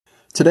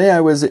Today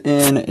I was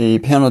in a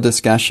panel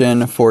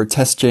discussion for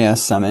Test.js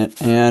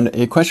Summit, and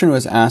a question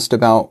was asked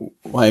about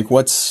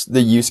what's the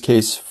use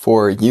case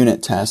for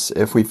unit tests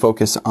if we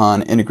focus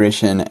on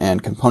integration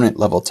and component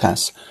level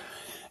tests.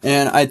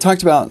 And I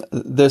talked about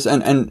this,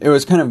 and it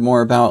was kind of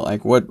more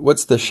about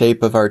what's the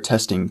shape of our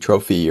testing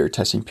trophy or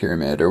testing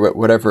pyramid or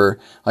whatever,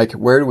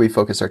 where do we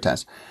focus our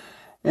tests?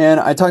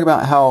 And I talk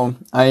about how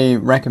I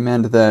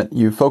recommend that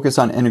you focus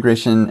on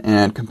integration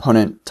and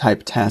component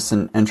type tests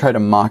and try to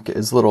mock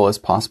as little as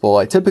possible.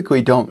 I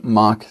typically don't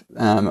mock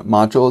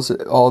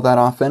modules all that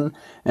often,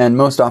 and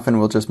most often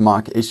we'll just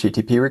mock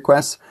HTTP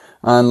requests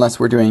unless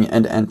we're doing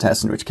end-to-end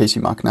tests, in which case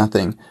you mock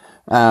nothing.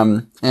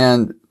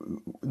 And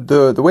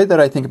the way that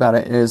I think about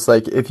it is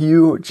if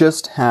you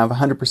just have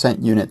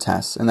 100% unit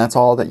tests and that's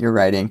all that you're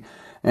writing,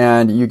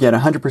 and you get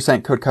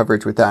 100% code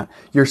coverage with that,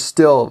 you're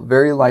still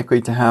very likely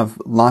to have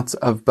lots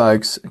of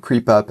bugs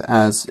creep up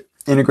as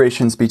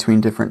integrations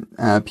between different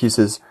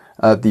pieces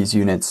of these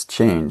units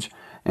change.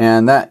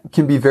 And that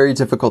can be very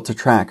difficult to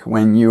track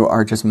when you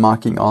are just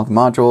mocking all the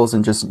modules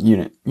and just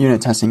unit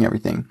testing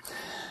everything.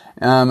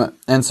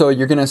 And so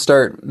you're going to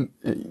start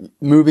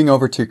moving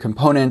over to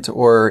component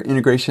or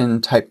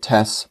integration type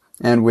tests.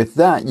 And with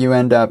that, you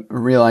end up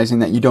realizing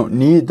that you don't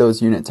need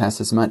those unit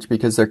tests as much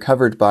because they're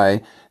covered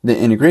by the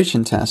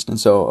integration test. And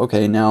so,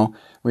 okay, now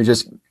we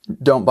just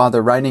don't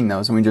bother writing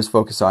those and we just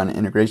focus on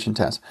integration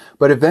tests.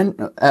 But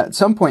at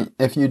some point,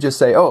 if you just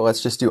say, oh,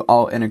 let's just do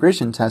all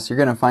integration tests, you're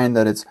going to find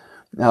that it's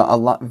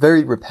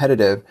very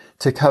repetitive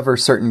to cover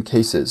certain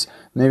cases.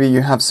 Maybe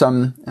you have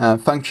some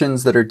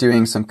functions that are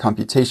doing some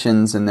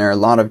computations, and there are a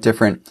lot of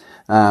different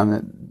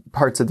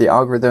parts of the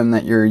algorithm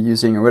that you're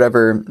using or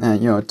whatever,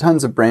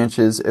 tons of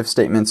branches, if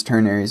statements,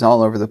 ternaries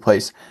all over the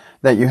place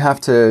that you have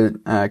to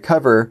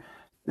cover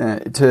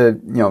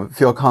to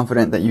feel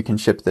confident that you can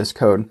ship this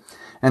code.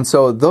 And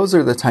so those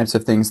are the types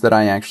of things that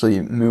I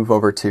actually move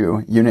over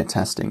to unit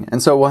testing.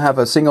 And so we'll have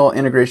a single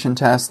integration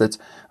test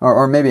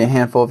or maybe a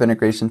handful of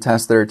integration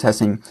tests that are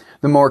testing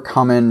the more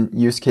common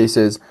use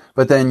cases,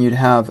 but then you'd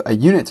have a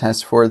unit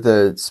test for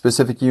the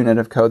specific unit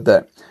of code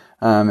that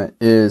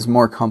is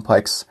more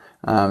complex.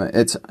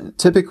 It's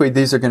typically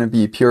these are going to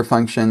be pure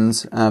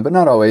functions, but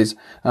not always.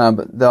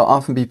 But they'll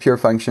often be pure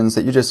functions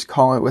that you just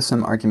call it with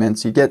some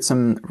arguments. You get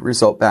some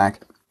result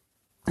back.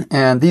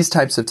 And these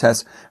types of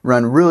tests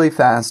run really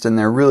fast, and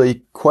they're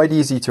really quite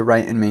easy to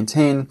write and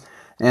maintain.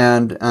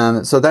 And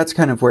so that's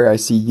kind of where I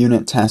see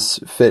unit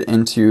tests fit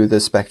into the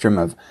spectrum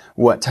of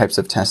what types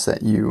of tests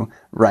that you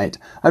write.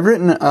 I've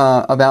written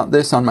about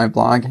this on my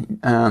blog.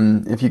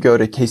 If you go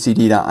to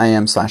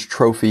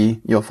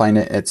kcd.im/trophy, you'll find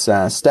it. It's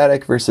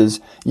static versus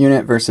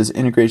unit versus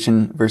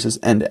integration versus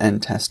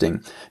end-to-end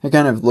testing. It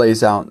kind of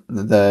lays out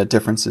the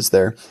differences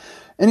there.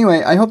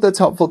 Anyway, I hope that's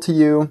helpful to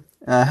you.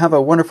 Have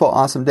a wonderful,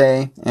 awesome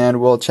day,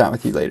 and we'll chat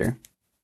with you later.